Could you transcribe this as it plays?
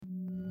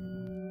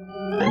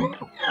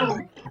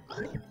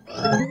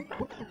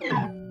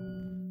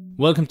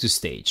Welcome to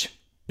Stage,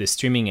 the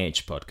Streaming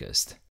Age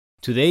podcast.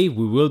 Today,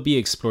 we will be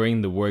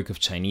exploring the work of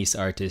Chinese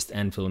artist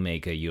and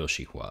filmmaker Yeo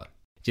Siew Hua.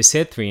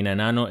 Jhesset Thrina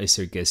Enano is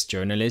her guest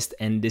journalist,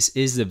 and this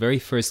is the very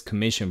first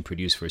commission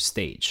produced for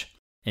Stage,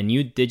 a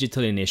new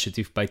digital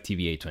initiative by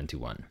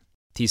TVA21,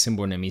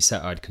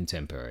 Thyssen-Bornemisza Art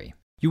Contemporary.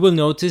 You will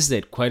notice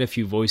that quite a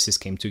few voices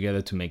came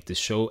together to make this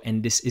show,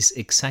 and this is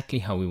exactly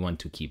how we want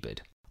to keep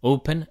it,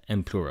 open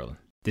and plural.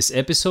 This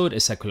episode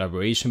is a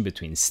collaboration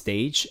between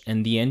Stage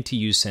and the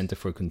NTU Center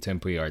for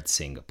Contemporary Art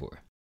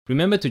Singapore.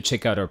 Remember to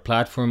check out our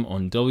platform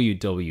on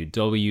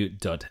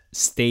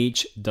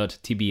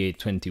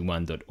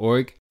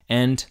www.stage.tba21.org,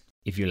 and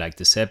if you like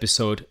this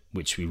episode,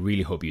 which we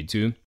really hope you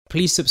do,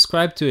 please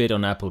subscribe to it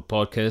on Apple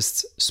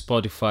Podcasts,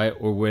 Spotify,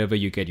 or wherever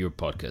you get your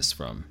podcasts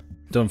from.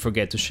 Don't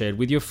forget to share it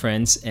with your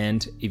friends,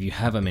 and if you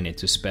have a minute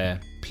to spare,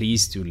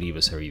 please do leave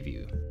us a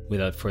review.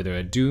 Without further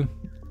ado,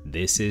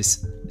 this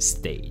is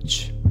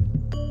Stage.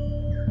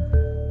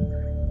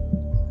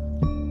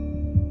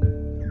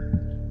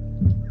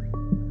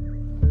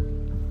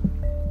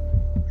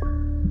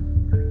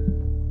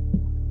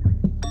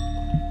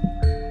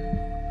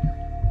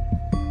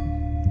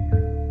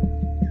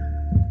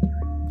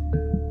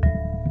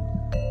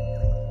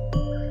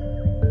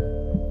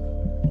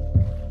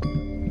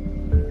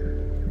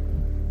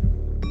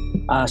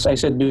 As I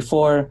said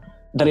before,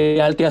 the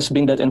reality has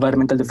been that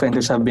environmental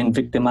defenders have been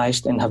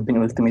victimized and have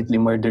been ultimately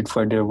murdered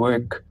for their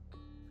work.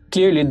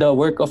 Clearly, the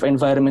work of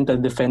environmental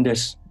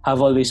defenders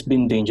have always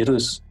been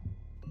dangerous.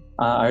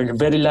 Our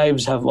very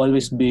lives have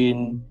always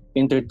been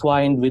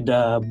intertwined with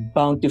the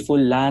bountiful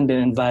land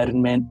and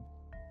environment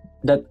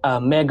that a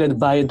mega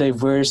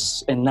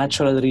biodiverse and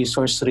natural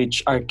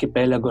resource-rich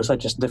archipelago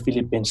such as the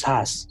Philippines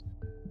has.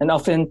 And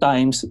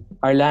oftentimes,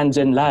 our lands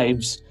and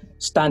lives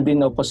stand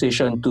in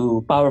opposition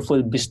to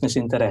powerful business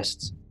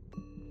interests.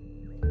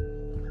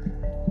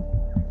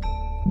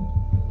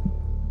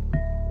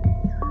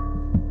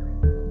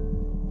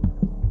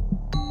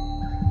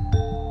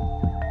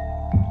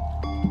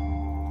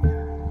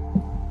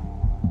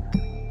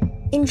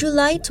 In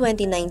July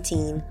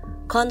 2019,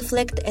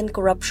 conflict and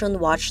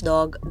corruption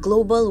watchdog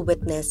Global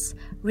Witness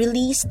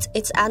released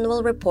its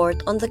annual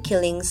report on the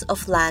killings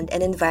of land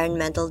and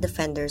environmental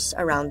defenders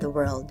around the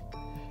world.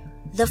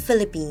 The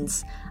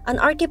Philippines, an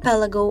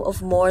archipelago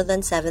of more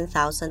than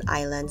 7,000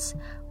 islands,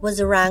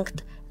 was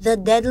ranked the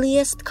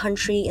deadliest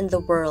country in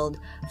the world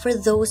for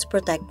those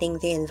protecting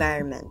the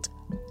environment,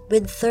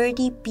 with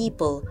 30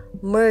 people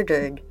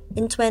murdered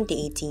in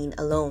 2018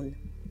 alone.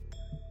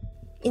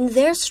 In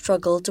their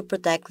struggle to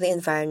protect the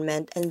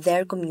environment and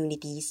their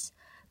communities,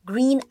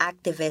 green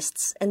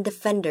activists and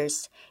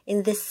defenders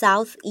in this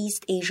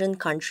Southeast Asian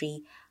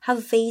country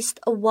have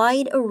faced a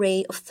wide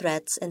array of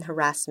threats and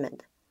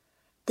harassment.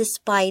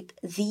 Despite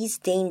these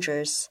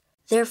dangers,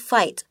 their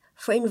fight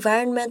for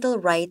environmental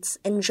rights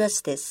and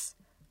justice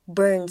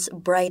burns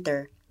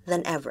brighter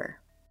than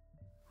ever.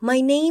 My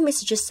name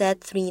is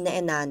Jhesset Thrina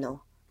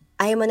Enano.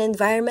 I am an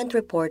environment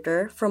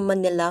reporter from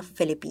Manila,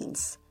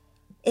 Philippines.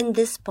 In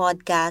this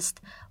podcast,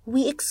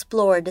 we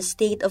explore the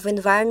state of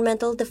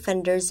environmental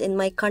defenders in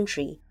my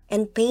country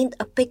and paint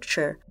a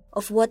picture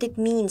of what it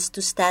means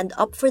to stand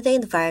up for the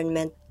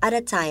environment at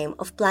a time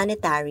of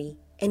planetary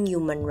and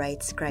human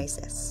rights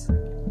crisis.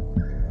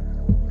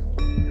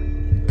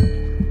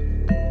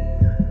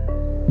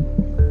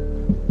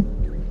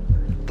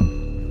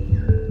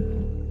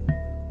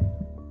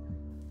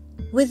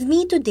 With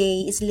me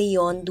today is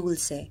Leon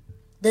Dulce,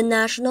 the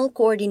National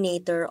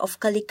Coordinator of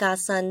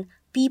Kalikasan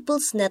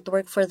People's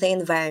Network for the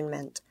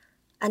Environment,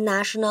 a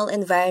national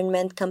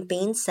environment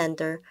campaign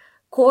center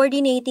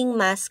coordinating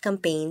mass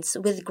campaigns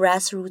with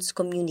grassroots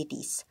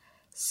communities,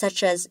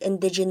 such as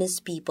indigenous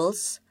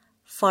peoples,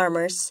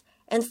 farmers,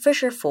 and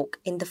fisherfolk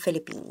in the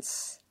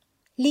Philippines.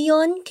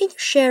 Leon, can you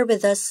share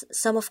with us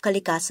some of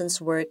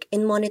Kalikasan's work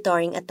in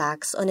monitoring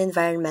attacks on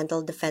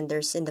environmental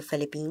defenders in the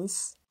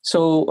Philippines?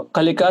 So,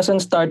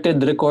 Kalikasan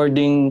started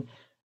recording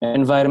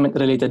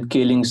environment-related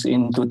killings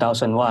in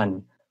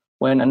 2001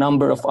 when a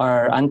number of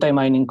our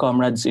anti-mining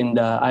comrades in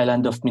the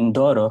island of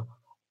Mindoro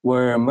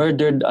were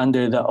murdered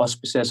under the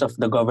auspices of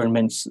the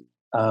government's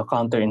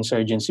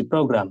counterinsurgency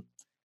program.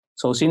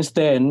 So since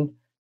then,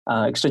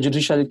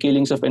 extrajudicial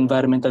killings of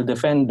environmental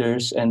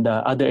defenders and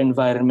other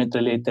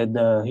environment-related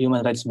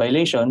human rights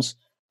violations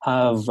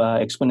have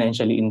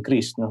exponentially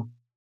increased. No?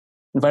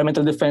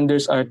 Environmental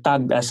defenders are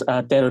tagged as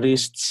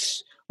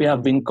terrorists. We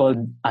have been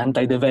called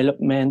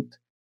anti-development.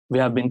 We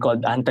have been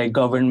called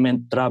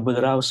anti-government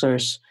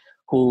rabble-rousers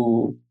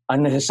who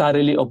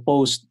unnecessarily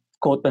oppose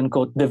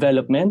quote-unquote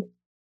development,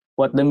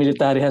 what the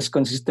military has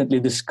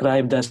consistently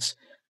described as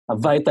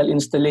vital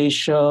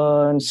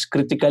installations,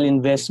 critical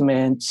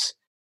investments,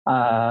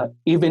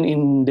 even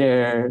in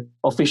their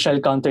official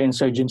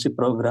counterinsurgency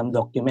program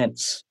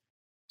documents.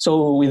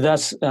 So we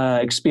thus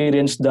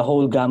experienced the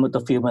whole gamut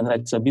of human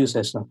rights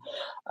abuses,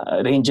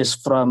 ranges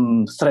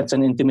from threats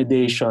and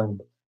intimidation,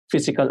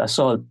 physical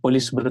assault,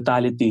 police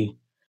brutality,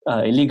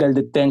 illegal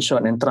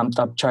detention and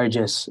trumped-up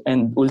charges,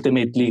 and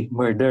ultimately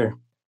murder.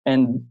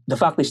 And the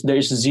fact is there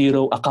is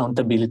zero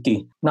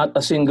accountability. Not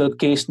a single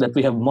case that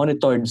we have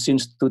monitored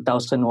since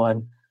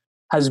 2001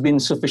 has been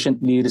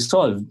sufficiently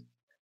resolved.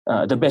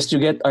 The best you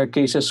get are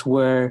cases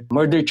where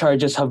murder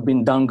charges have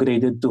been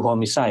downgraded to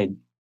homicide.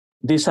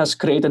 This has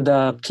created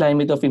a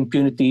climate of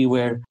impunity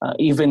where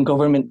even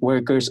government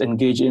workers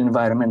engaged in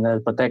environmental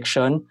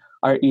protection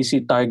are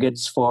easy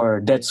targets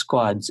for death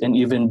squads and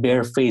even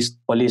barefaced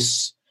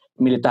police,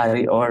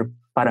 military, or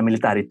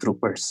paramilitary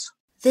troopers.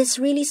 This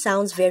really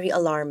sounds very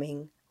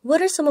alarming.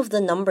 What are some of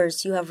the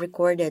numbers you have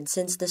recorded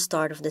since the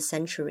start of the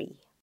century?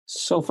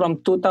 So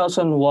from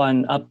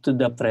 2001 up to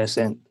the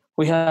present,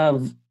 we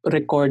have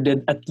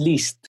recorded at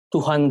least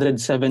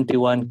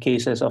 271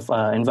 cases of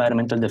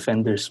environmental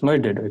defenders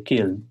murdered or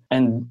killed.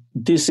 And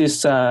this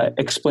is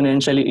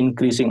exponentially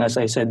increasing, as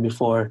I said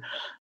before,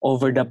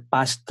 over the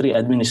past three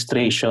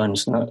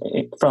administrations. No?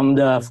 From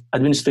the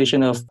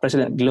administration of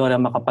President Gloria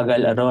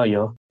Macapagal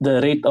Arroyo,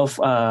 the rate of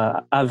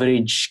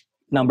average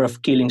number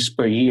of killings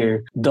per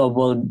year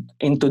doubled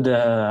into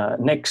the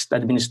next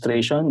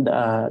administration,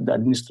 the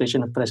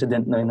administration of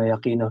President Noynoy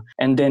Aquino.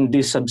 And then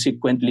this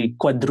subsequently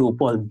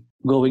quadrupled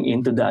going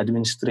into the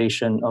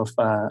administration of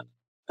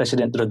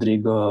President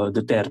Rodrigo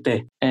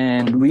Duterte.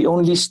 And we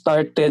only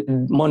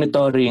started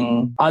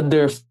monitoring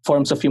other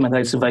forms of human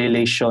rights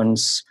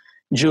violations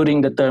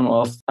during the term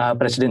of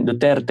President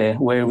Duterte,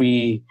 where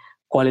we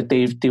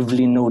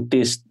qualitatively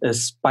noticed a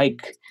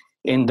spike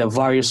in the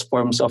various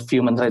forms of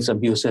human rights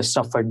abuses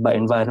suffered by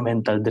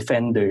environmental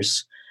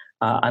defenders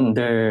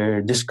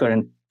under this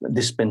current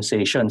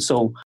dispensation.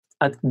 So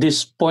at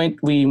this point,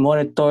 we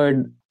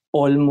monitored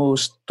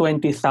almost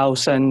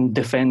 20,000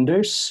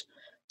 defenders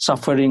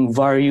suffering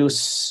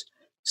various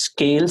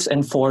scales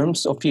and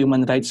forms of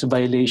human rights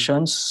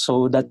violations.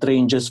 So that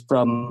ranges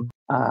from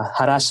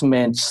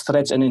harassment,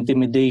 threats, and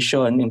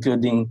intimidation,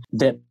 including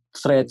death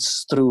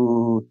threats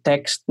through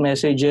text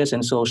messages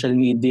and social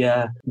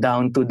media,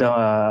 down to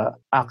the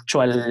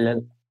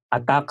actual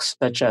attacks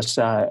such as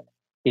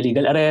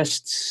illegal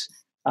arrests,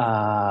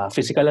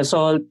 physical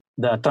assault,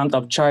 the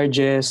trumped-up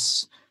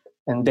charges,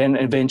 and then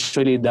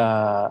eventually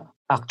the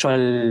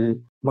actual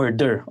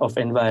murder of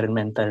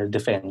environmental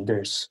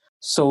defenders.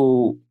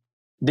 So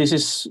this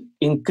is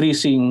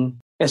increasing,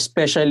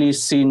 especially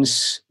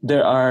since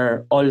there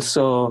are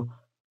also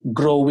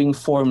growing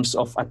forms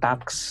of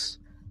attacks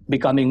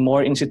becoming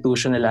more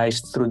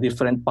institutionalized through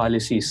different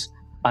policies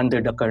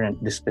under the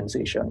current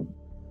dispensation.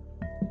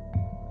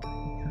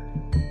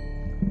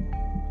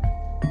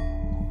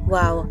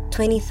 Wow,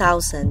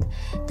 20,000.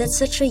 That's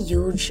such a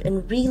huge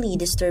and really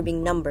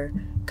disturbing number,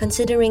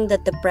 considering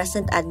that the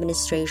present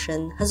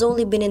administration has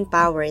only been in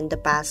power in the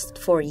past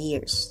 4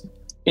 years.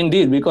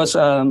 Indeed, because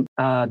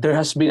there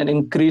has been an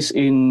increase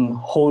in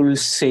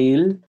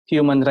wholesale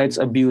human rights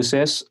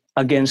abuses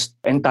against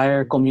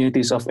entire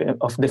communities of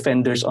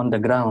defenders on the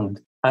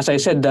ground. As I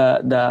said,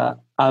 the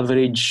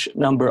average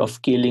number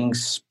of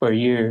killings per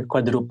year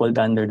quadrupled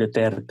under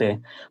Duterte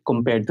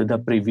compared to the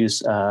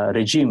previous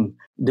regime.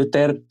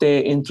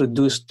 Duterte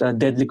introduced a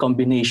deadly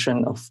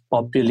combination of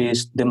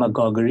populist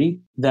demagoguery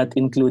that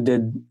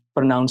included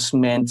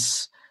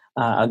pronouncements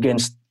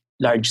against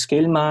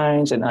large-scale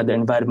mines and other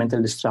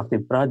environmental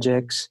destructive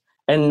projects.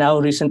 And now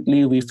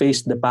recently, we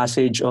faced the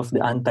passage of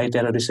the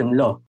anti-terrorism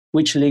law,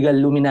 which legal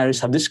luminaries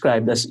have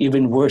described as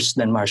even worse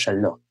than martial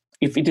law.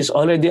 If it is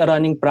already a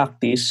running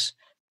practice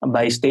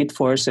by state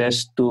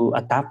forces to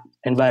attack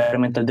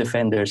environmental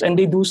defenders, and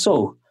they do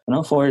so,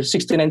 for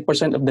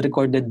 69% of the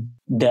recorded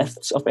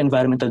deaths of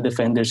environmental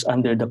defenders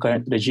under the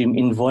current regime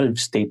involve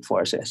state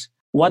forces.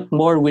 What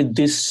more with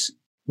this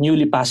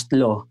newly passed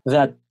law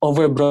that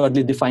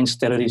overbroadly defines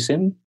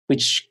terrorism,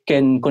 which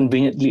can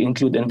conveniently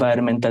include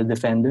environmental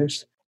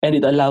defenders, and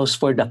it allows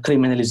for the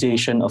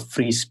criminalization of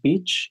free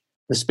speech?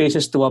 The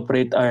spaces to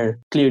operate are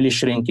clearly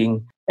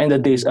shrinking, and the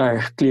days are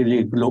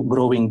clearly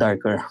growing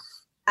darker.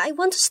 I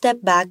want to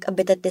step back a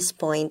bit at this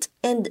point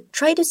and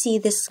try to see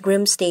this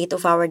grim state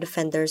of our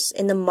defenders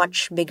in a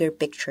much bigger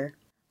picture.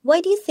 Why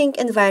do you think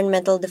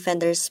environmental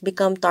defenders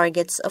become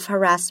targets of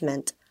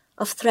harassment,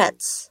 of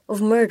threats,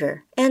 of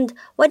murder? And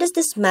why does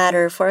this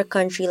matter for a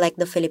country like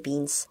the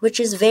Philippines, which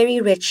is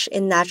very rich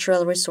in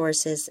natural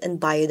resources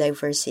and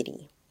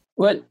biodiversity?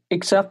 Well,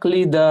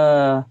 exactly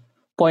the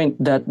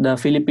point that the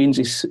Philippines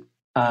is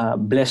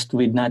blessed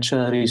with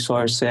natural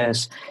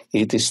resources.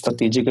 It is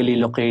strategically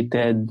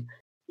located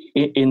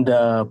in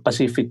the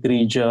Pacific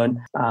region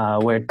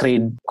where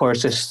trade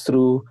courses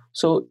through.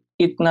 So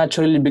it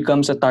naturally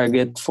becomes a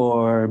target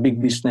for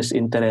big business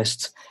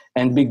interests.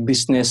 And big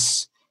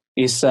business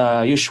is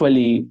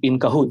usually in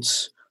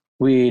cahoots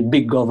with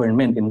big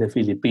government in the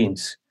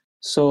Philippines.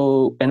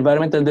 So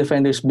environmental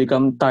defenders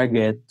become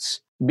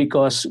targets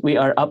because we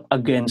are up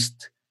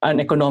against an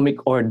economic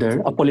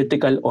order, a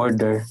political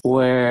order,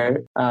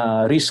 where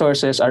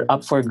resources are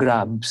up for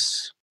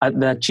grabs at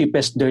the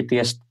cheapest,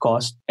 dirtiest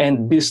cost,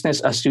 and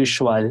business as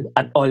usual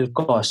at all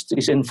costs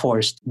is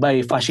enforced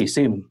by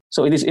fascism.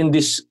 So it is in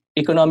this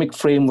economic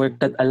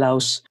framework that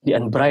allows the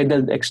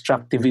unbridled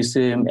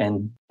extractivism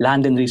and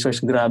land and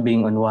resource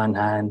grabbing on one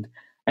hand,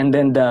 and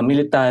then the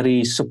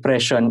military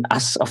suppression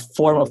as a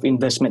form of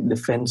investment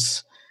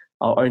defense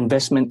or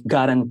investment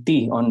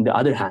guarantee on the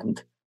other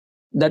hand,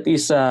 that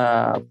is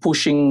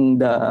pushing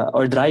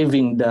or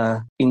driving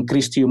the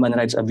increased human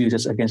rights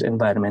abuses against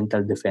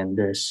environmental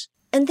defenders.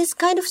 And this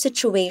kind of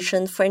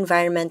situation for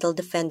environmental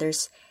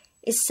defenders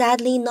is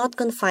sadly not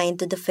confined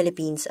to the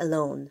Philippines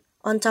alone.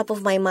 On top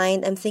of my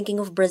mind, I'm thinking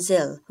of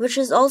Brazil, which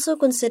is also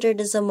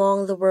considered as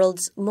among the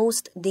world's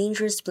most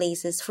dangerous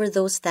places for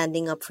those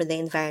standing up for the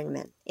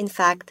environment. In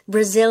fact,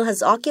 Brazil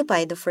has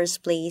occupied the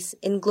first place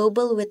in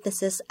Global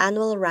Witness's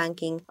annual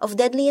ranking of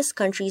deadliest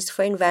countries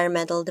for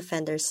environmental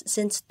defenders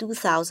since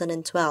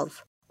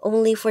 2012,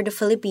 only for the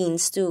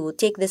Philippines to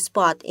take this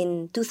spot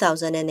in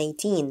 2018.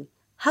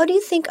 How do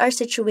you think our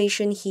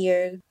situation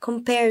here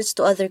compares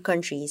to other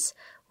countries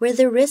where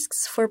the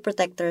risks for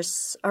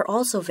protectors are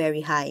also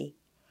very high?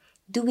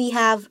 Do we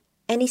have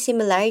any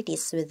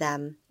similarities with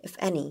them, if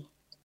any?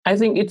 I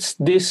think it's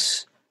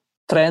this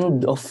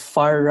trend of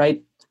far-right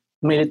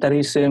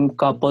militarism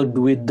coupled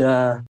with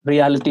the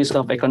realities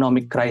of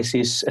economic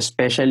crisis,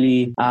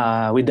 especially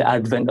with the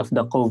advent of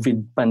the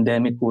COVID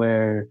pandemic,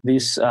 where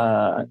these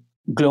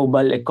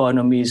global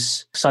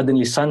economies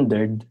suddenly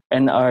sundered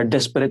and are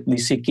desperately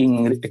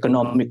seeking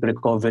economic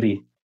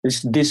recovery.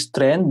 It's this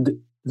trend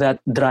that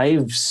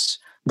drives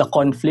the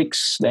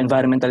conflicts, the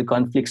environmental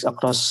conflicts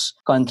across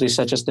countries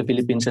such as the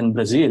Philippines and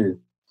Brazil,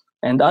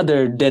 and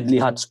other deadly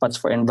hotspots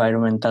for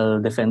environmental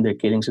defender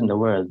killings in the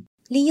world.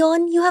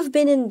 Leon, you have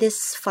been in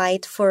this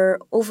fight for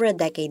over a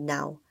decade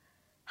now.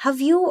 Have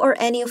you or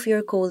any of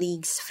your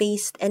colleagues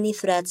faced any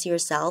threats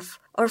yourself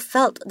or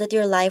felt that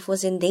your life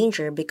was in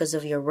danger because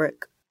of your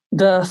work?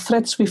 The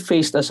threats we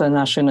faced as a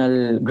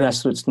national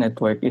grassroots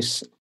network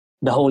is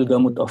the whole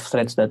gamut of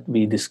threats that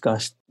we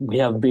discussed. We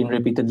have been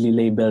repeatedly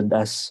labeled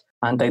as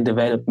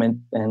anti-development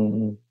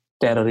and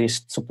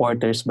terrorist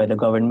supporters by the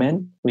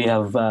government. We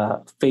have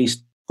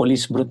faced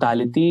police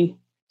brutality,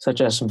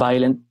 such as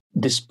violent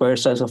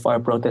dispersals of our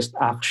protest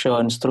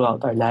actions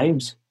throughout our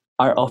lives.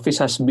 Our office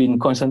has been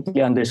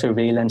constantly under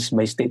surveillance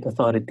by state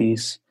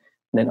authorities,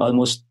 then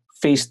almost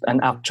faced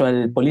an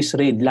actual police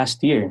raid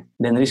last year.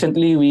 Then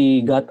recently,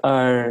 we got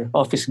our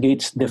office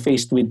gates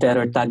defaced with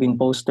terror tagging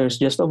posters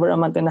just over a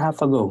month and a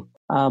half ago.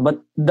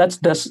 But that's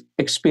the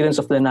experience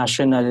of the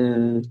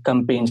National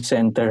Campaign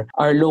Center.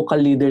 Our local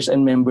leaders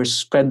and members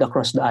spread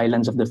across the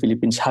islands of the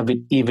Philippines have it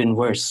even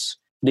worse.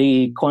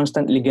 They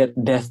constantly get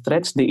death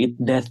threats. They eat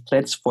death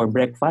threats for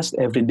breakfast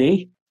every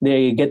day.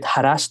 They get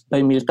harassed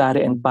by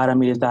military and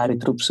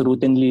paramilitary troops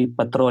routinely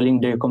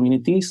patrolling their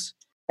communities.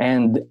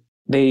 And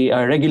they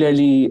are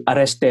regularly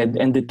arrested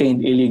and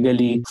detained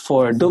illegally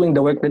for doing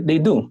the work that they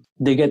do.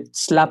 They get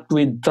slapped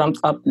with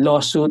trumped-up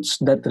lawsuits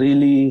that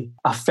really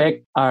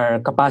affect our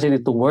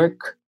capacity to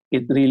work.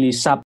 It really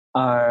saps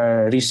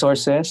our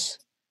resources.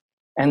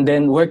 And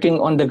then working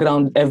on the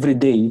ground every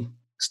day,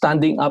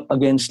 standing up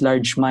against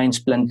large mines,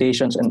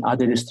 plantations, and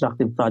other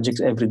destructive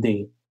projects every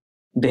day.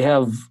 They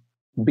have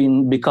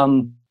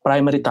become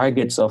primary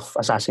targets of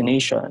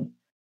assassination.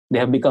 They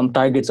have become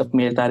targets of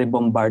military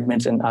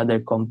bombardments and other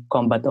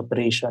combat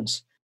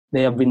operations.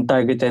 They have been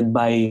targeted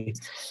by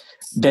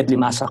deadly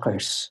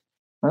massacres.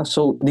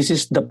 So this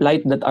is the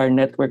plight that our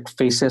network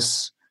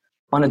faces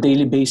on a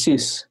daily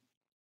basis.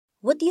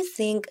 What do you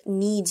think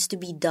needs to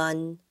be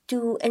done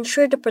to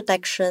ensure the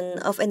protection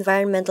of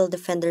environmental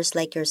defenders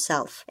like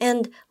yourself?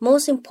 And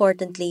most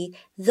importantly,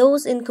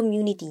 those in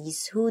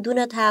communities who do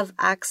not have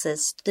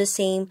access to the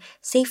same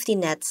safety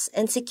nets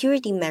and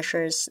security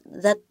measures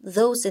that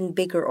those in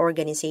bigger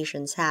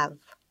organizations have?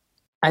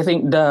 I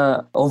think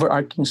the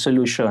overarching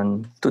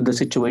solution to the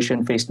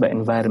situation faced by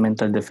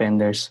environmental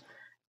defenders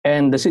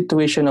and the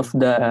situation of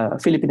the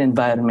Philippine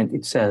environment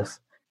itself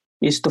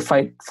is to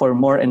fight for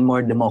more and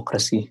more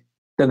democracy.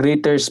 The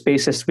greater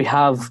spaces we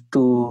have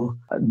to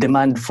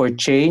demand for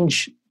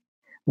change,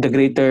 the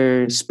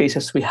greater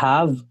spaces we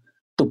have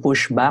to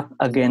push back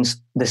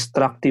against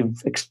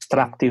destructive,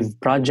 extractive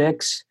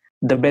projects,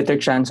 the better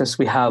chances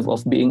we have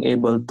of being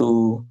able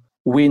to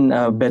win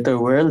a better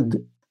world,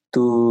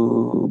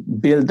 to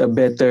build a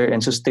better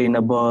and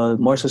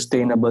more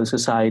sustainable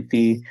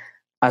society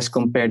as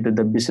compared to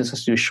the business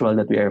as usual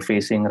that we are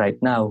facing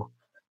right now.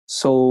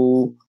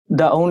 So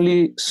the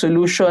only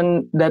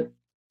solution that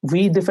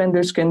we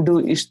defenders can do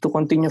is to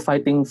continue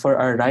fighting for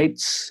our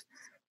rights,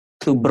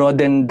 to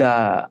broaden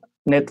the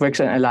networks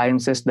and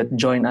alliances that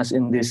join us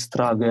in this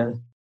struggle,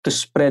 to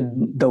spread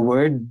the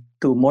word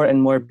to more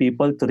and more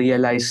people to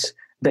realize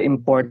the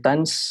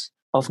importance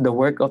of the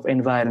work of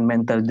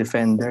environmental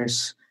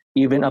defenders,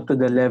 even up to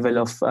the level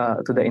of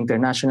to the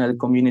international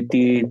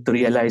community, to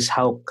realize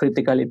how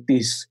critical it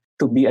is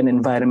to be an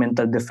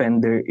environmental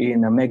defender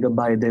in a mega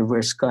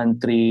biodiverse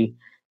country,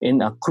 in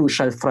a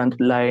crucial front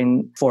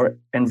line for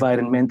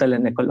environmental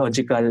and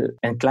ecological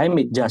and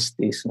climate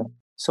justice.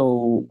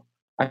 So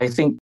I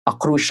think a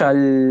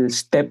crucial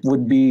step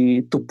would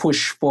be to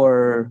push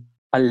for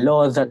a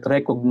law that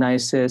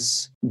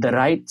recognizes the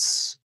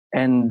rights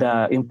and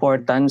the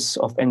importance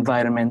of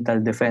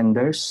environmental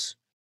defenders,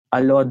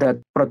 a law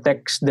that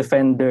protects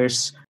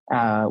defenders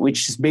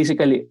which is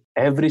basically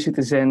every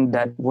citizen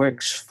that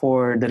works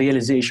for the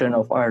realization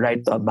of our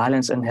right to a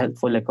balanced and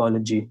healthful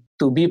ecology,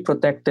 to be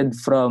protected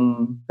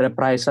from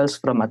reprisals,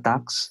 from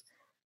attacks,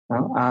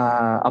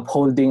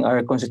 upholding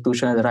our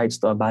constitutional rights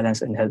to a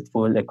balanced and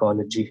healthful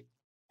ecology.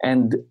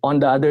 And on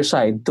the other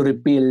side, to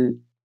repeal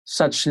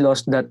such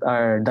laws that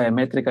are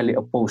diametrically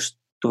opposed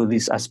to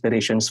these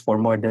aspirations for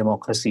more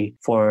democracy,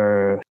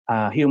 for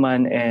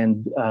human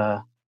and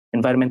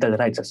environmental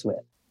rights as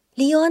well.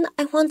 Leon,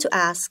 I want to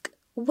ask,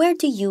 where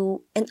do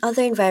you and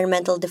other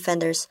environmental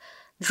defenders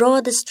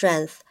draw the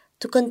strength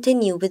to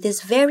continue with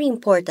this very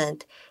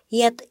important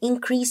yet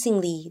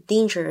increasingly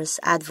dangerous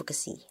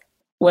advocacy?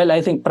 Well,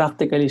 I think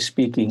practically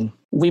speaking,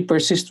 we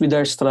persist with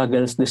our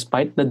struggles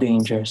despite the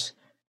dangers,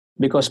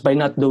 because by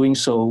not doing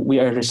so, we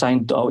are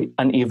resigned to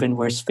an even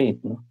worse fate.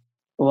 No?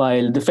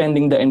 While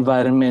defending the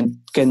environment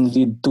can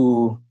lead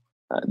to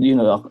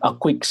a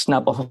quick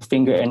snap of a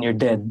finger and you're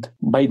dead.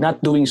 By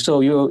not doing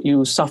so,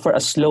 you suffer a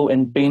slow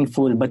and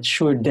painful but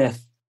sure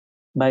death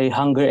by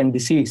hunger and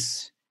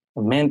disease,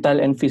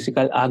 mental and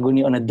physical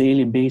agony on a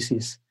daily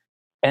basis.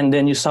 And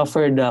then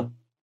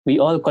we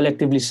all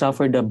collectively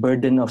suffer the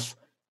burden of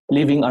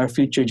leaving our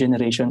future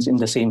generations in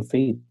the same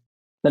fate.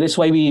 That is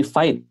why we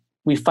fight.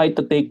 We fight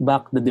to take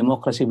back the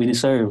democracy we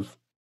deserve,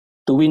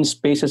 to win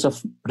spaces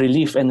of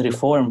relief and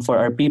reform for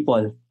our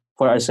people,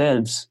 for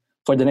ourselves,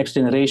 for the next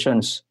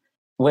generations.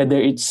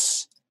 Whether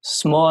it's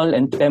small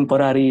and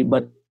temporary,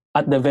 but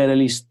at the very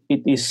least,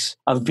 it is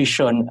a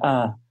vision,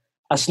 a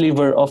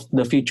sliver of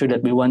the future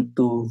that we want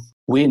to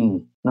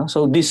win. No?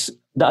 So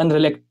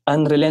the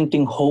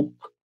unrelenting hope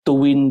to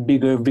win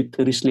bigger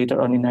victories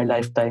later on in our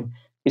lifetime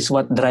is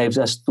what drives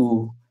us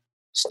to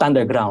stand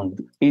our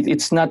ground.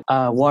 It's not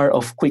a war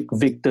of quick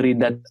victory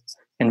that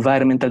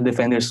environmental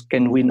defenders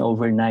can win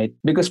overnight,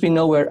 because we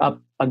know we're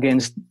up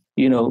against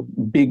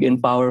big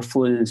and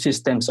powerful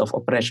systems of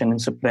oppression and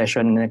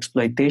suppression and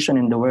exploitation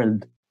in the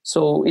world.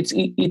 So it's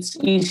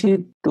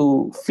easy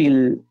to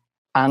feel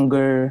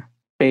anger,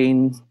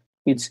 pain.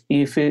 It's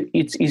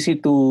easy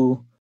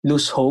to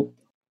lose hope,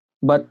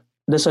 but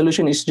the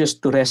solution is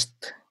just to rest,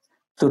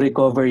 to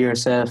recover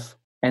yourself,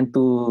 and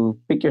to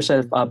pick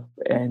yourself up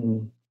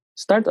and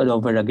start all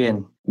over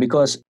again.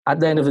 Because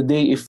at the end of the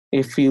day,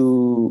 if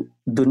you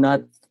do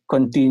not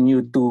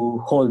continue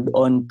to hold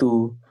on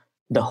to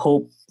the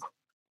hope,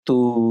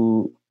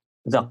 to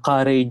the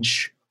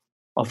courage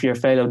of your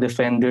fellow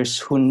defenders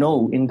who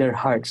know in their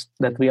hearts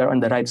that we are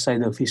on the right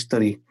side of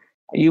history,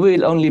 you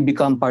will only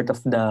become part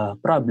of the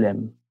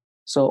problem.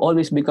 So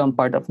always become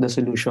part of the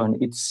solution.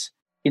 It's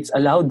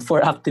allowed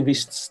for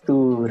activists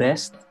to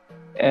rest,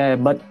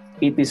 but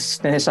it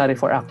is necessary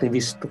for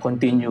activists to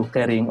continue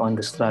carrying on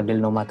the struggle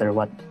no matter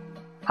what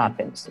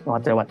happens, no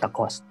matter what the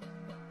cost.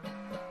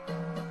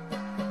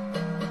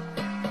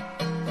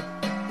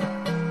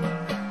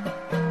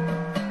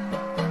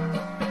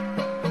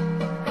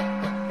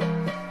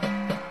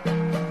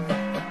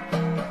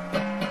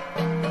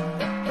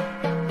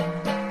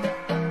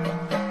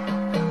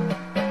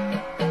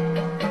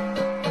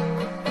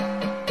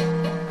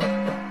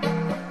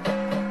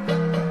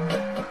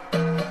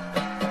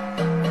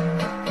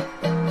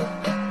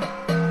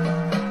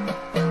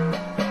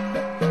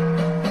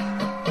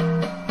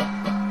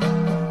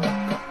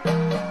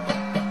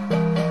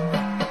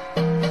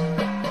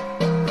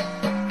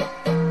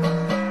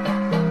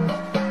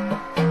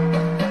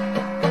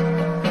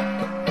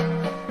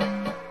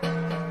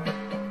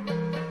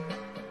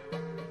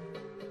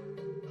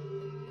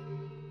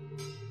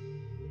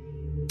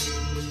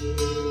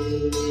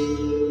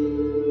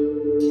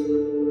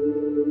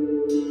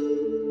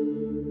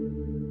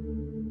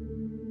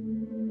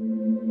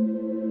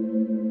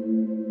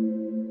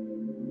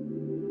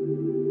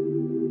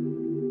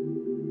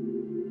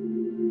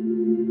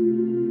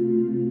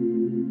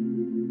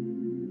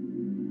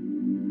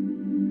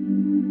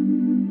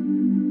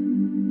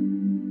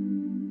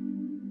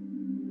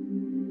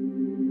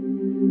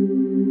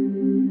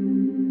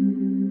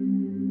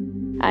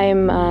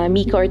 I'm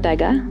Mika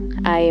Ortega.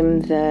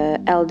 I'm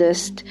the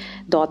eldest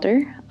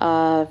daughter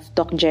of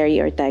Doc Jerry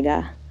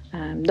Ortega.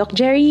 Doc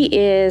Jerry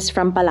is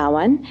from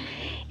Palawan.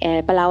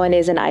 Palawan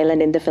is an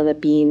island in the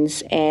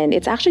Philippines, and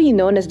it's actually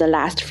known as the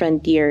last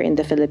frontier in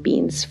the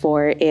Philippines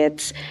for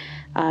its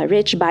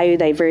rich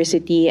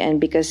biodiversity and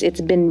because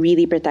it's been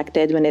really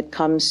protected when it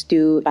comes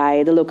to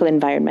by the local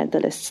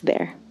environmentalists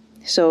there.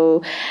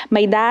 So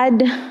my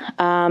dad,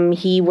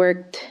 he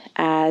worked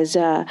as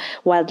a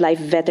wildlife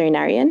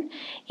veterinarian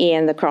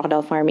in the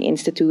Crocodile Farming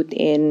Institute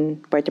in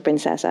Puerto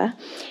Princesa.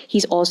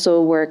 He's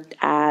also worked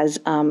as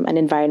an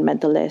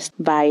environmentalist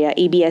via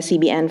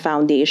ABS-CBN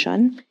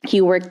Foundation.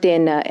 He worked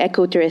in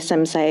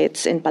ecotourism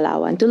sites in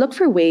Palawan to look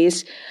for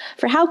ways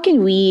for how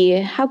can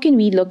we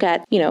look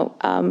at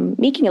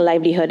making a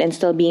livelihood and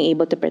still being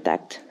able to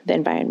protect the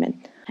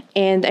environment.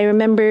 And I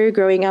remember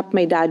growing up,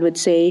 my dad would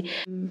say,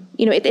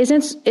 it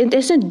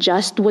isn't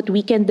just what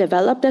we can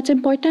develop that's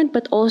important,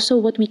 but also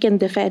what we can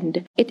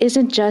defend. It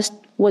isn't just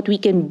what we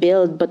can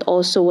build, but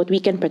also what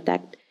we can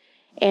protect.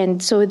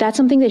 And so that's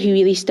something that he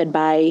really stood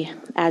by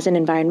as an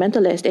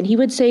environmentalist. And he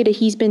would say that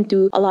he's been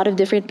to a lot of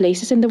different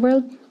places in the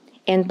world.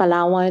 And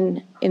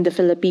Palawan in the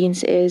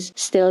Philippines is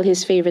still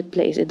his favorite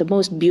place. It's the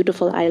most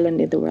beautiful island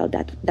in the world.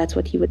 That's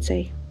what he would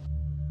say.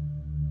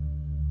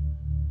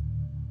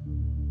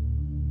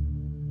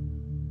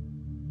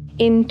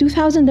 In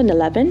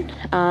 2011,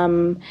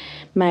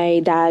 my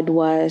dad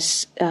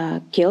was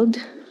killed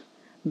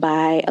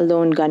by a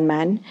lone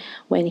gunman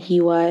when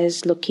he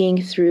was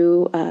looking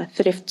through a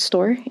thrift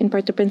store in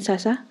Puerto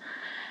Princesa.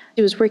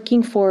 He was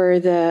working for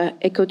the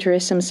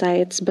ecotourism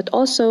sites, but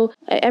also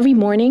every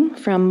morning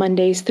from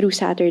Mondays through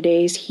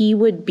Saturdays, he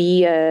would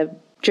be a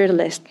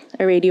journalist,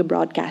 a radio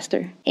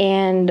broadcaster.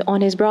 And on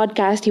his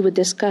broadcast, he would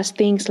discuss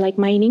things like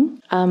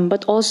mining,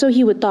 but also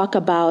he would talk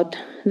about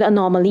the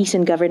anomalies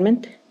in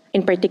government,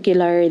 in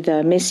particular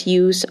the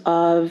misuse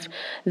of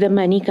the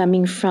money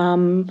coming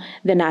from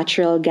the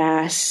natural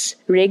gas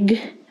rig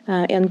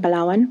in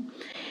Palawan.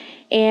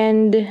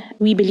 And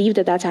we believe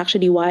that that's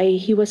actually why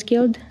he was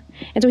killed.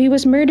 And so he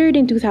was murdered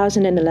in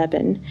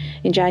 2011,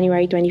 in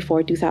January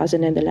 24,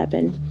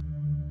 2011.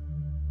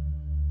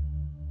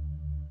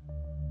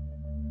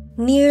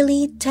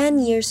 Nearly 10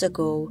 years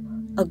ago,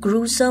 a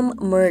gruesome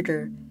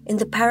murder in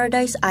the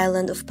paradise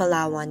island of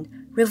Palawan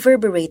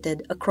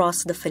reverberated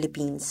across the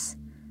Philippines.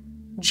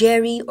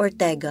 Jerry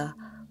Ortega,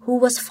 who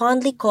was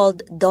fondly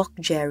called Doc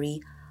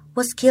Jerry,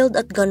 was killed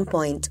at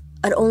gunpoint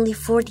at only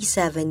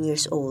 47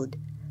 years old.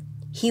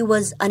 He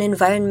was an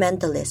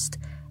environmentalist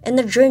and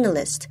a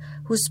journalist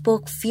who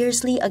spoke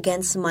fiercely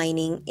against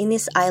mining in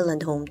his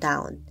island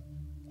hometown,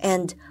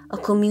 and a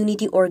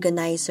community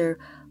organizer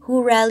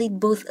who rallied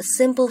both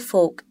simple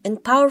folk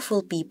and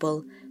powerful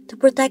people to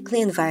protect the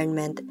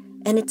environment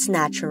and its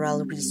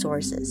natural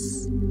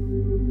resources.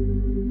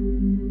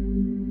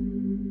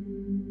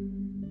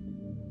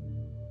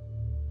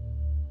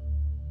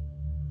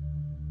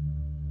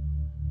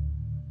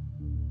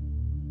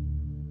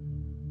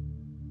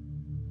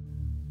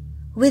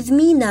 With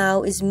me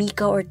now is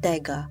Mika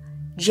Ortega,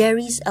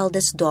 Jerry's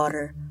eldest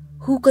daughter,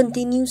 who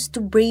continues to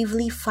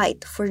bravely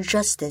fight for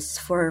justice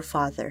for her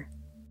father.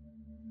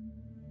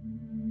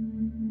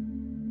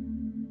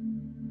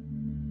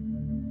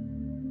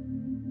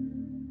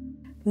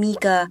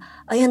 Mika,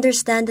 I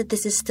understand that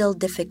this is still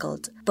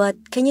difficult,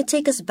 but can you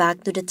take us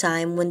back to the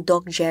time when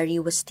Doc Jerry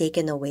was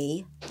taken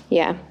away?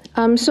 Yeah.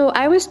 So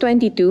I was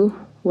 22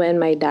 when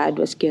my dad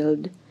was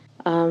killed.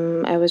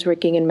 I was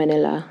working in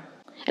Manila.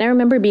 And I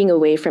remember being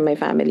away from my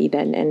family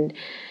then and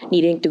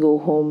needing to go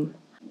home.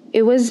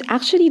 It was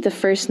actually the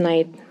first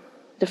night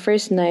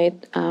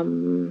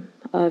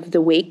of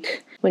the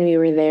wake when we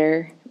were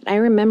there. I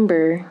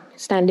remember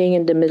standing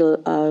in the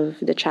middle of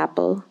the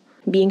chapel,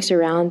 being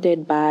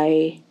surrounded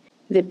by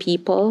the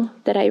people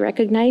that I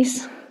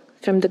recognize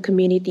from the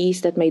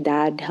communities that my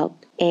dad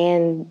helped.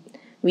 And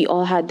we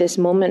all had this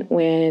moment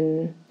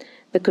when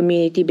the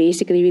community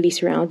basically really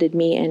surrounded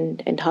me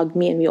and hugged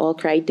me, and we all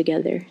cried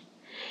together.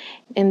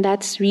 And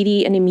that's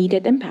really an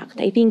immediate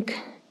impact, I think.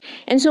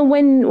 And so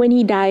when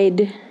he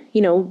died,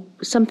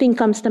 something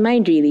comes to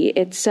mind, really.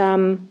 It's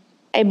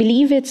I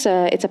believe it's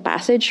a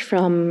passage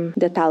from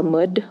the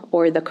Talmud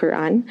or the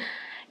Quran.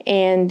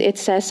 And it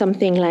says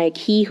something like,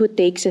 "He who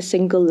takes a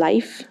single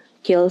life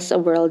kills a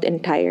world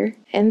entire."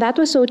 And that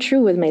was so true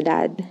with my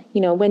dad.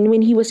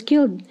 When he was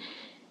killed,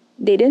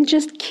 they didn't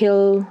just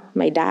kill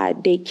my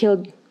dad. They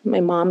killed my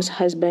mom's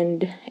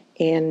husband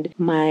and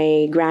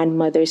my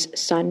grandmother's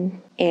son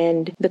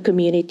and the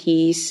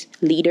community's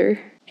leader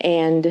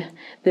and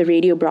the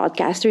radio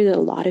broadcaster that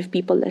a lot of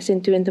people listen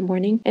to in the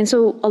morning. And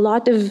so a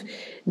lot of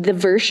the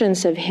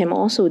versions of him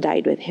also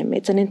died with him.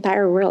 It's an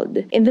entire world.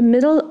 In the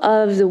middle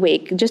of the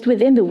wake, just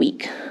within the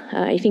week,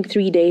 I think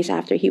 3 days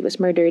after he was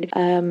murdered,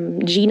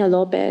 Gina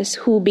Lopez,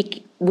 who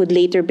would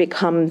later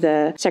become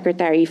the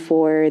secretary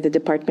for the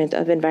Department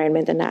of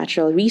Environment and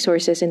Natural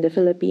Resources in the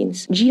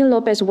Philippines, Gina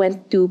Lopez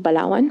went to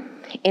Palawan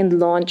and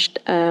launched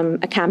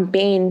a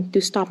campaign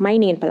to stop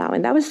mining in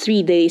Palawan. That was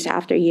 3 days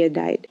after he had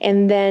died.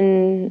 And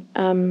then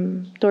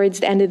towards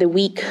the end of the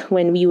week,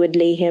 when we would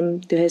lay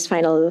him to his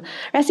final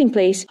resting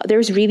place, there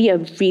was really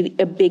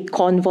a big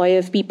convoy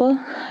of people.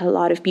 A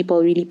lot of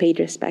people really paid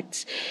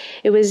respects.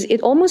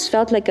 It almost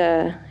felt like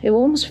a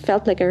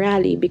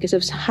rally because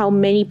of how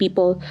many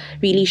people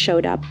really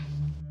showed up.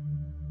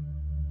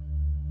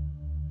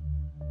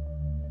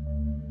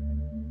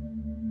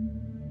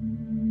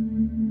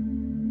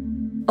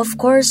 Of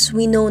course,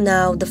 we know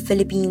now the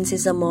Philippines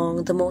is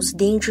among the most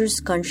dangerous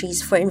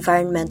countries for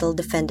environmental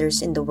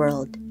defenders in the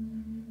world.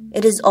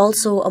 It is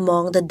also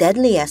among the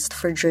deadliest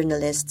for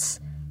journalists,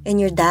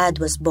 and your dad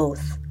was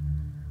both.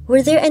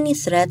 Were there any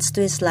threats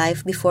to his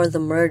life before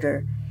the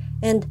murder,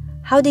 and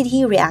how did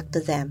he react to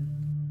them?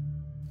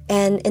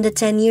 And in the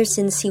 10 years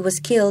since he was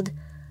killed,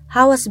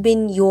 how has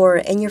been your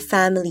and your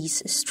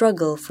family's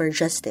struggle for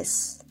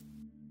justice?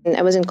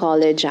 I was in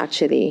college,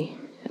 actually,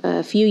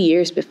 a few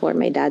years before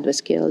my dad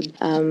was killed,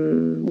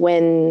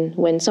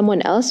 when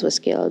someone else was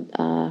killed,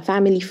 a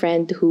family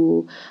friend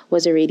who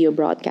was a radio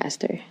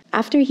broadcaster.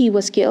 After he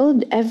was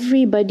killed,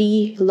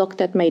 everybody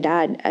looked at my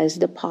dad as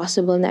the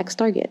possible next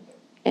target.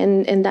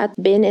 And that's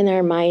been in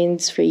our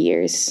minds for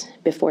years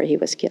before he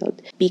was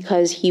killed.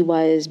 Because he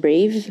was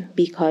brave,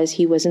 because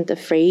he wasn't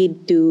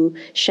afraid to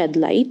shed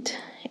light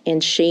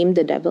and shame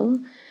the devil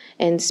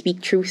and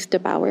speak truth to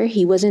power.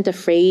 He wasn't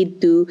afraid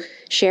to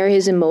share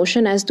his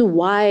emotion as to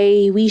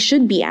why we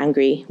should be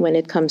angry when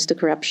it comes to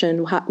corruption,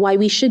 why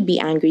we should be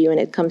angry when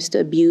it comes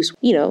to abuse,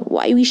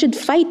 why we should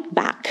fight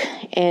back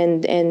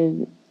and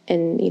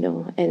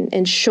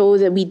show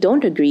that we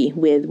don't agree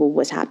with what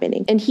was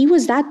happening. And he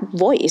was that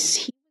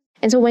voice.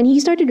 And so when he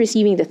started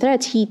receiving the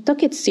threats, he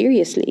took it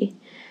seriously,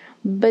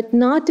 but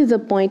not to the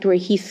point where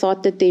he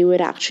thought that they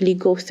would actually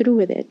go through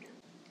with it.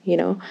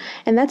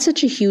 And that's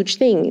such a huge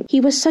thing. He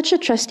was such a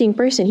trusting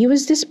person. He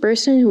was this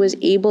person who was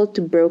able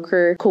to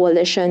broker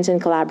coalitions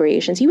and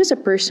collaborations. He was a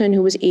person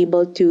who was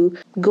able to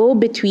go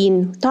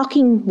between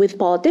talking with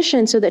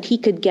politicians so that he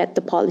could get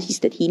the policies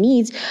that he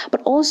needs,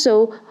 but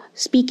also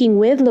speaking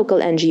with local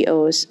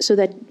NGOs so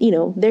that,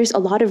 there's a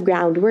lot of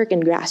groundwork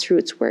and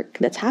grassroots work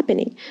that's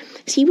happening.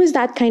 So he was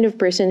that kind of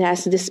person who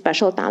has this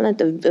special talent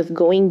of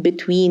going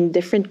between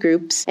different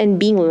groups and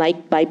being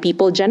liked by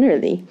people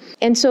generally.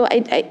 And so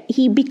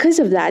he, because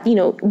of that,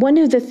 one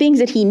of the things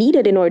that he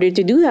needed in order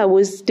to do that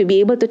was to be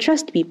able to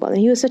trust people. And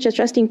he was such a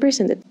trusting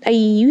person that I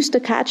used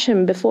to catch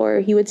him before.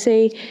 He would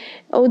say,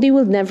 "Oh, they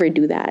will never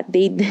do that.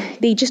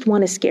 They just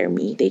want to scare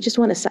me. They just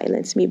want to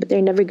silence me, but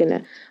they're never going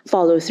to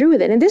follow through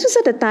with it." And this was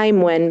at a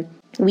time when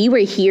we were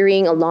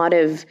hearing a lot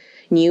of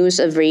news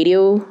of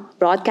radio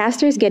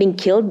broadcasters getting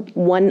killed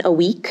one a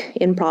week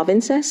in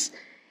provinces.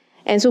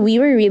 And so we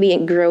were really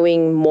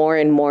growing more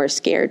and more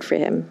scared for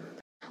him.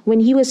 When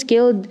he was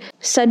killed,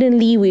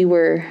 suddenly we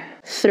were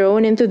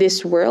thrown into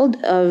this world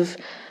of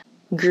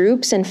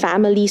groups and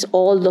families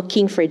all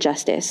looking for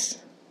justice.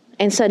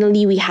 And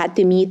suddenly we had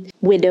to meet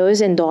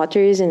widows and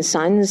daughters and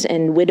sons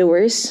and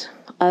widowers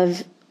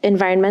of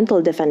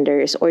environmental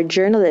defenders or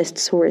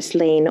journalists who were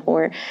slain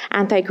or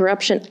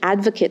anti-corruption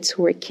advocates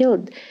who were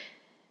killed.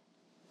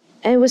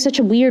 And it was such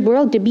a weird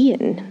world to be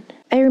in.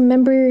 I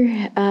remember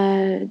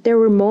there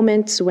were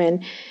moments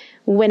when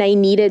I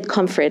needed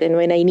comfort and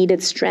when I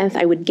needed strength,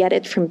 I would get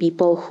it from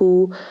people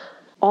who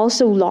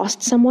also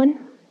lost someone.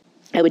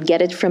 I would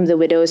get it from the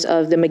widows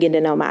of the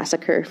Maguindanao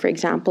massacre, for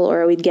example,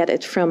 or I would get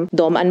it from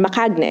Dom Ann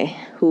Macagne,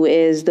 who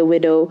is the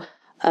widow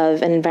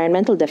of an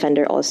environmental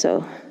defender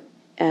also.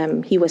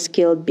 He was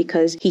killed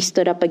because he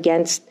stood up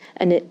against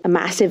a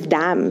massive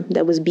dam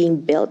that was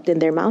being built in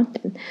their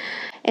mountain.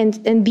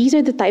 And these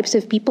are the types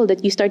of people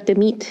that you start to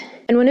meet.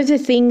 And one of the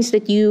things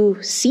that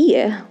you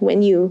see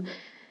when you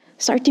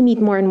start to meet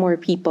more and more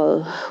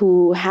people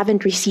who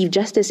haven't received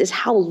justice is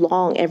how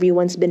long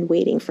everyone's been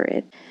waiting for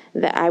it.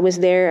 I was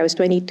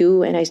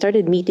 22, and I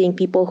started meeting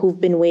people who've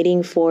been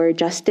waiting for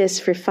justice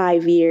for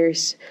 5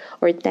 years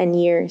or 10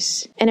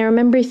 years. And I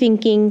remember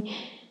thinking,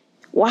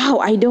 wow,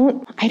 I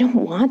don't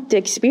want to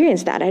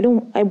experience that.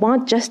 I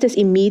want justice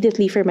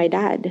immediately for my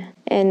dad.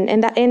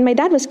 And my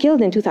dad was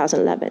killed in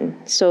 2011.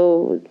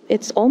 So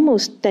it's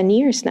almost 10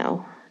 years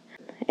now.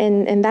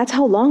 And that's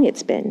how long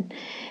it's been.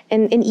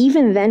 And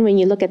even then, when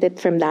you look at it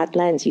from that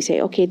lens, you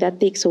say, okay, that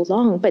takes so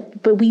long.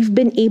 But we've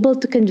been able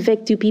to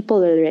convict 2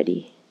 people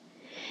already.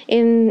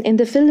 In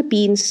the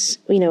Philippines,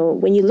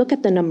 when you look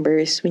at the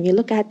numbers, when you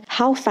look at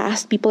how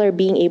fast people are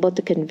being able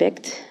to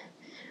convict,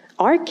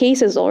 our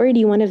case is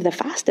already one of the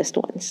fastest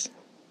ones.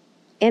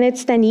 And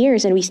it's 10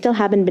 years and we still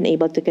haven't been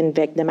able to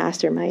convict the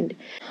mastermind.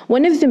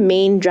 One of the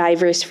main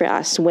drivers for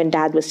us when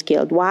Dad was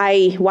killed,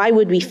 why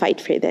would we fight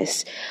for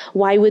this?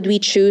 Why would we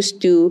choose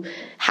to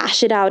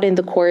hash it out in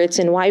the courts?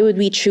 And why would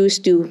we choose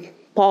to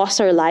pause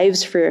our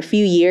lives for a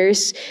few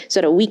years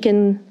so that we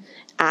can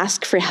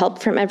ask for help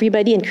from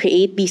everybody and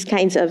create these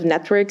kinds of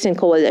networks and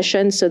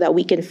coalitions so that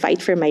we can fight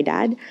for my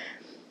dad?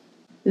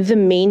 The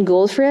main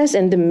goal for us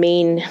and the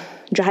main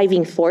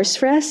driving force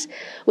for us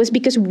was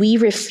because we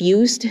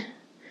refused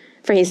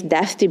for his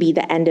death to be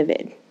the end of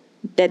it.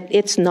 That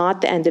it's not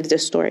the end of the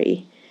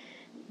story.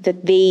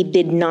 That they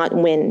did not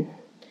win.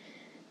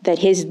 That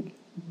his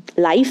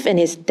life and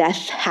his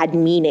death had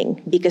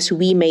meaning because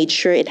we made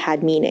sure it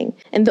had meaning.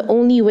 And the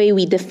only way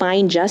we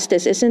define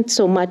justice isn't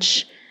so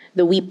much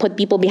that we put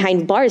people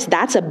behind bars.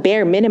 That's a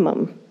bare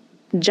minimum.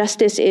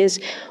 Justice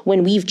is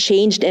when we've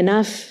changed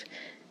enough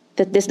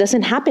that this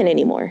doesn't happen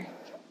anymore.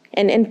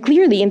 And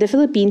clearly in the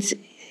Philippines,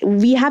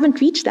 we haven't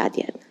reached that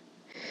yet.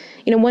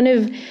 One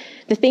of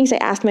the things I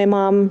asked my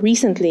mom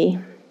recently,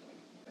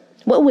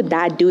 what would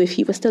Dad do if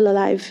he was still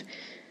alive,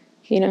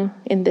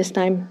 in this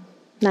time,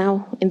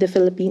 now, in the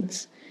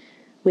Philippines,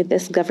 with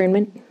this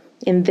government,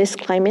 in this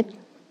climate?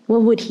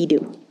 What would he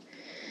do?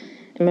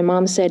 And my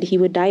mom said he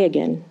would die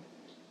again.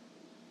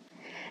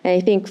 And I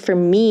think for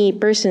me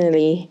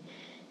personally,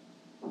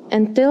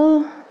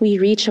 until we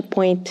reach a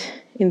point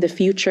in the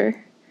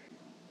future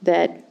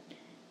that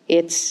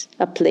it's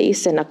a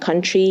place and a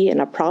country and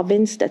a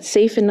province that's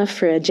safe enough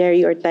for a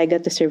Jerry Ortega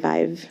to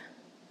survive,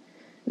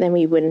 then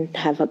we wouldn't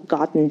have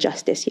gotten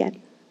justice yet.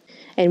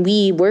 And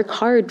we work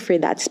hard for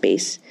that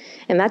space.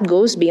 And that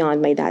goes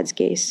beyond my dad's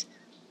case.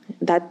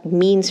 That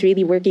means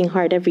really working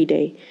hard every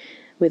day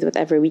with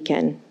whatever we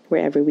can,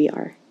 wherever we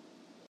are.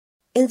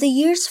 In the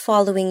years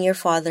following your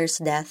father's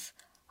death,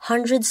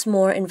 hundreds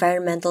more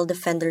environmental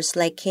defenders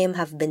like him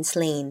have been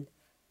slain,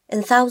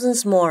 and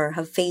thousands more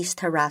have faced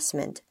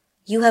harassment.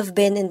 You have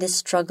been in this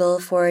struggle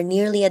for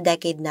nearly a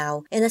decade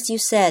now, and as you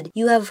said,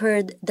 you have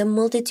heard the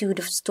multitude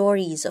of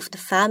stories of the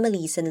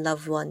families and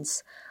loved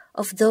ones,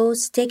 of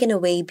those taken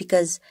away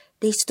because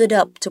they stood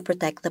up to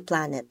protect the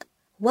planet.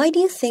 Why do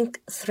you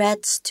think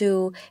threats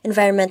to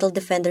environmental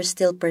defenders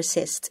still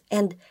persist,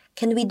 and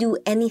can we do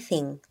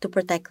anything to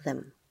protect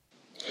them?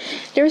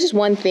 There was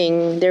one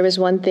thing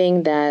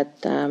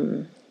that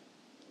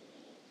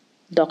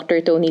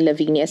Dr. Tony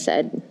Lavinia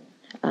said.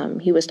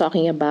 He was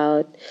talking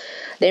about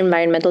the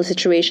environmental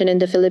situation in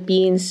the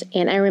Philippines,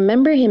 and I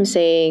remember him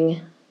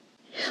saying,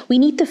 we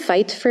need to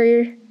fight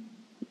for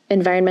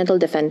environmental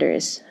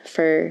defenders,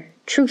 for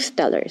truth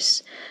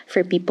tellers,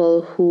 for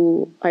people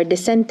who are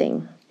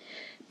dissenting,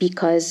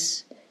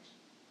 because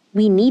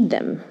we need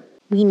them.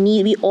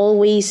 We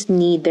always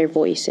need their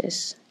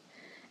voices.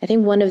 I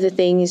think one of the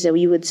things that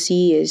we would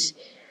see is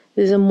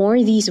the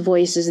more these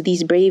voices,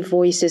 these brave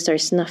voices are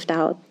snuffed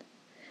out,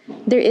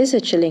 there is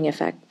a chilling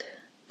effect.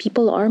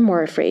 People are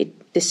more afraid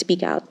to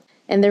speak out,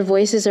 and their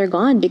voices are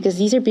gone because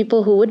these are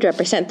people who would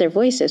represent their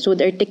voices,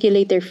 would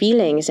articulate their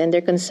feelings and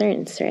their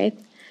concerns, right?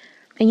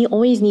 And you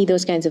always need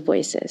those kinds of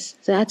voices.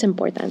 So that's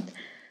important.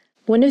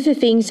 One of the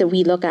things that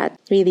we look at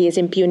really is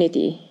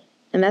impunity.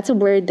 And that's a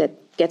word that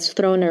gets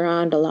thrown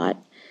around a lot.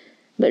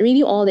 But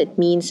really all it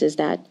means is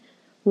that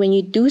when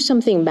you do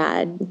something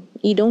bad,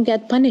 you don't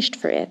get punished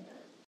for it.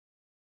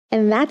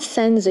 And that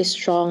sends a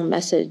strong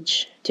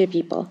message to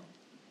people.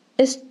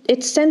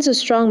 It sends a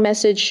strong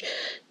message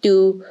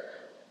to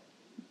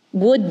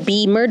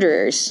would-be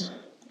murderers.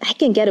 I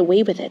can get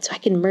away with it, so I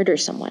can murder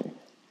someone.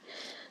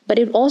 But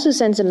it also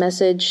sends a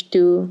message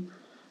to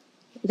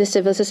the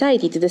civil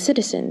society, to the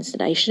citizens,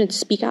 that I shouldn't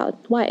speak out.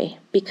 Why?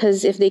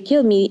 Because if they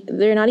kill me,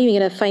 they're not even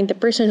going to find the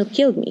person who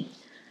killed me,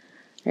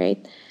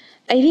 right?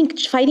 I think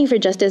fighting for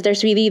justice,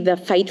 there's really the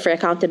fight for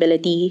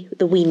accountability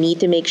that we need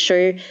to make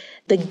sure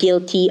the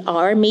guilty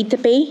are made to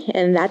pay,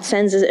 and that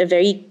sends a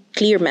very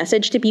clear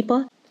message to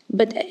people.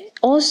 But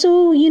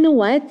also, you know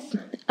what?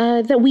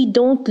 That we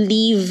don't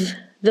leave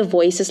the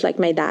voices like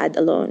my dad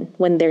alone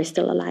when they're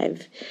still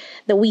alive.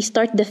 That we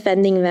start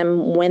defending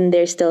them when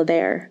they're still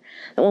there.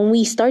 And when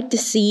we start to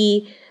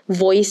see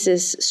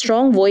voices,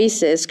 strong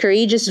voices,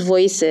 courageous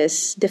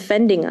voices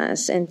defending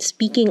us and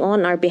speaking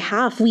on our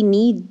behalf, we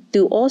need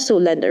to also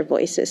lend our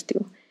voices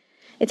to.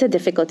 It's a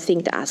difficult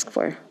thing to ask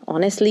for,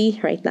 honestly,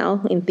 right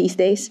now, in these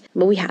days.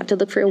 But we have to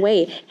look for a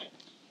way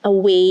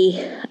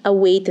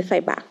to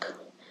fight back.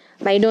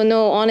 I don't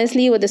know,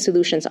 honestly, what the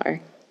solutions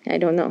are. I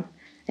don't know.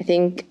 I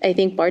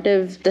think part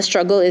of the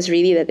struggle is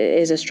really that it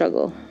is a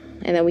struggle,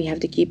 and that we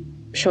have to keep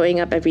showing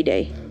up every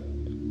day.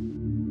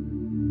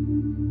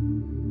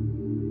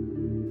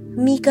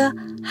 Mika,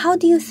 how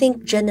do you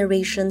think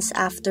generations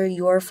after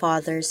your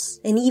fathers,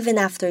 and even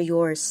after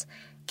yours,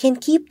 can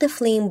keep the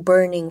flame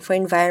burning for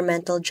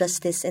environmental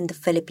justice in the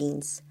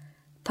Philippines,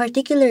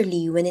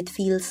 particularly when it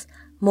feels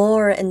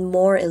more and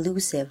more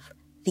elusive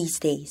these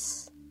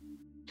days?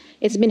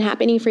 It's been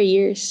happening for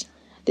years,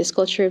 this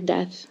culture of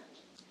death.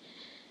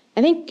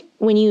 I think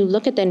when you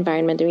look at the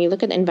environment, when you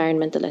look at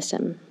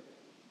environmentalism,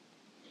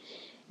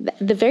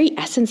 the very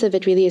essence of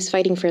it really is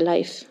fighting for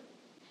life.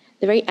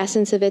 The very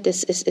essence of it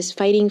is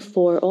fighting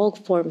for all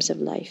forms of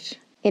life.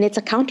 And it's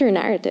a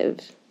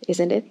counter-narrative,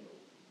 isn't it?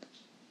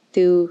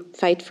 To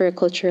fight for a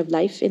culture of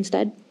life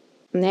instead.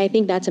 And I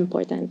think that's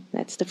important.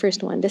 That's the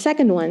first one. The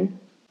second one,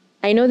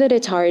 I know that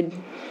it's hard,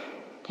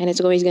 and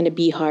it's always going to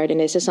be hard, and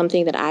this is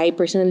something that I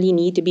personally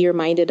need to be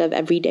reminded of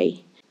every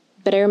day.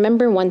 But I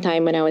remember one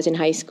time when I was in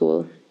high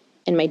school,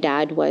 and my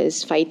dad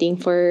was fighting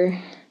for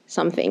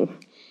something.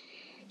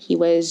 He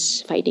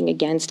was fighting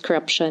against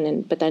corruption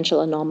and potential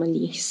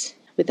anomalies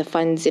with the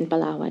funds in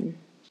Palawan.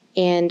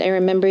 And I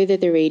remember that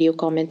the radio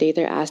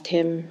commentator asked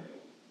him,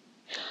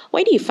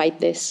 "Why do you fight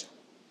this?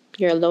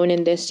 You're alone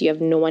in this. You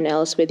have no one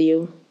else with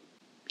you.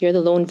 You're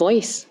the lone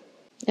voice."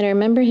 And I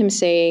remember him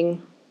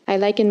saying, "I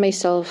liken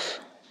myself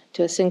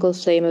to a single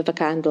flame of a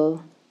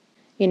candle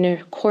in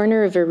a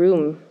corner of a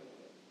room.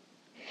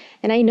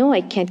 And I know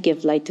I can't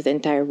give light to the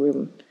entire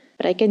room,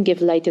 but I can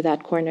give light to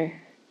that corner.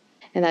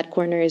 And that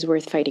corner is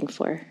worth fighting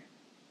for."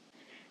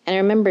 And I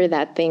remember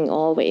that thing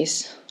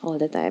always, all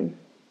the time.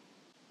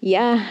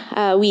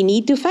 We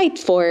need to fight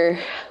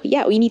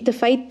we need to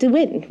fight to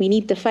win. We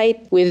need to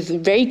fight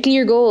with very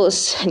clear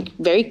goals and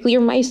very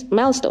clear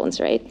milestones,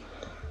 right?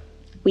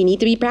 We need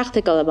to be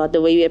practical about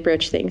the way we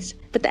approach things.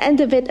 But at the end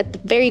of it, at the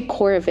very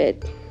core of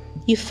it,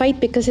 you fight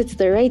because it's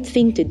the right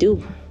thing to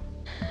do.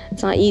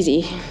 It's not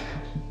easy.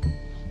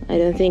 I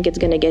don't think it's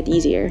going to get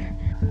easier,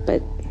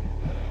 but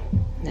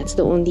that's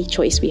the only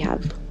choice we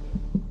have.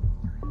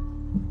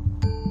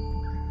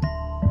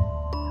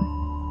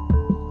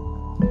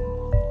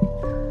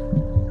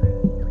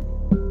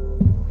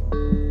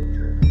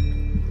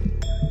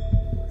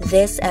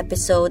 This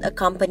episode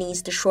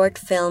accompanies the short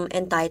film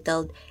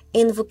entitled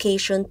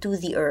Invocation to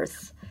the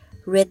Earth,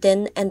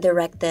 written and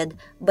directed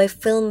by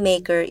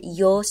filmmaker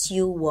Yeo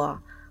Siew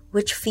Hua,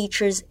 which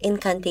features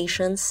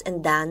incantations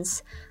and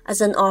dance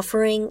as an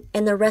offering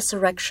and a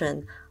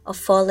resurrection of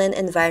fallen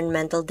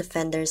environmental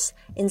defenders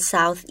in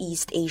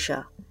Southeast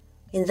Asia,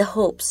 in the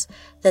hopes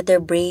that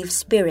their brave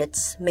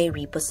spirits may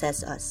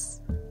repossess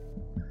us.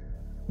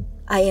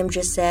 I am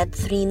Jhesset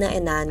Thrina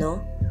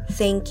Enano.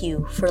 Thank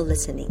you for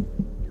listening.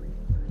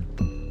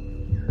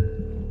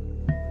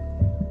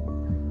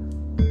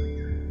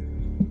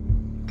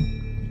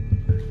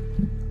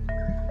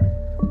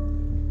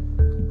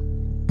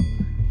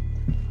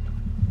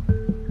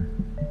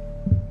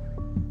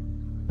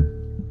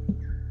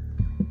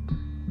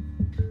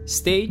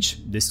 Stage,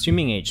 the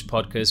Streaming Age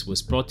podcast,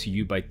 was brought to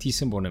you by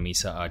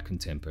Thyssen-Bornemisza Art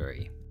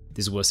Contemporary.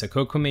 This was a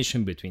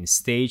co-commission between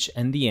Stage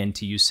and the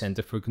NTU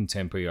Center for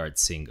Contemporary Art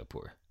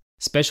Singapore.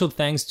 Special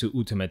thanks to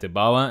Utemete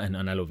Bawa and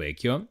Ana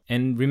Lovecchio,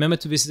 and remember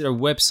to visit our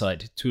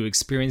website to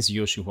experience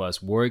Yeo Siew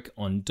Hua's work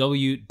on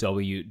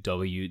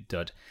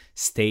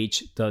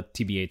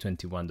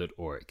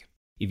www.stage.tba21.org.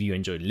 If you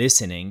enjoyed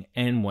listening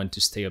and want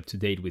to stay up to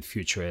date with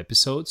future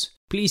episodes,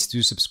 please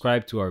do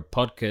subscribe to our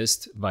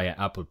podcast via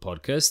Apple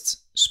Podcasts,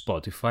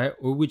 Spotify,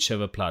 or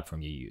whichever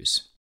platform you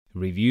use.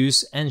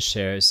 Reviews and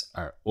shares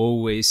are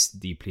always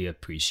deeply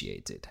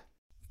appreciated.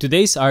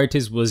 Today's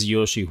artist was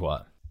Yeo Siew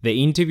Hua.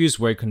 The interviews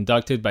were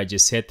conducted by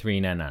Jhesset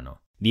Thrina Enano.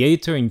 The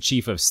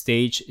editor-in-chief of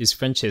Stage is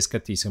Francesca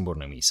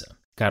Thyssen-Bornemisza.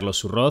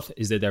 Carlos Urroz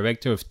is the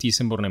director of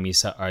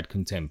Thyssen-Bornemisza Art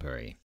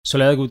Contemporary.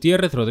 Soledad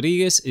Gutierrez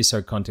Rodriguez is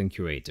our content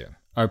curator.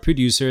 Our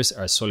producers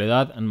are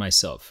Soledad and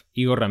myself,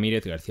 Igor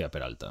Ramirez Garcia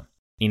Peralta.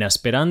 Nina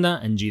Speranda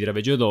and Gidra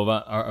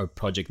Bejodova are our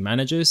project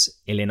managers.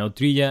 Elena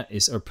Utrilla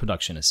is our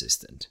production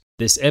assistant.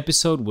 This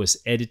episode was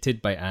edited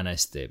by Ana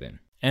Esteban,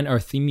 and our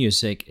theme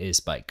music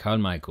is by Carl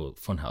Michael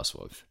von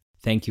Hauswolf.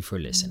 Thank you for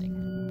listening.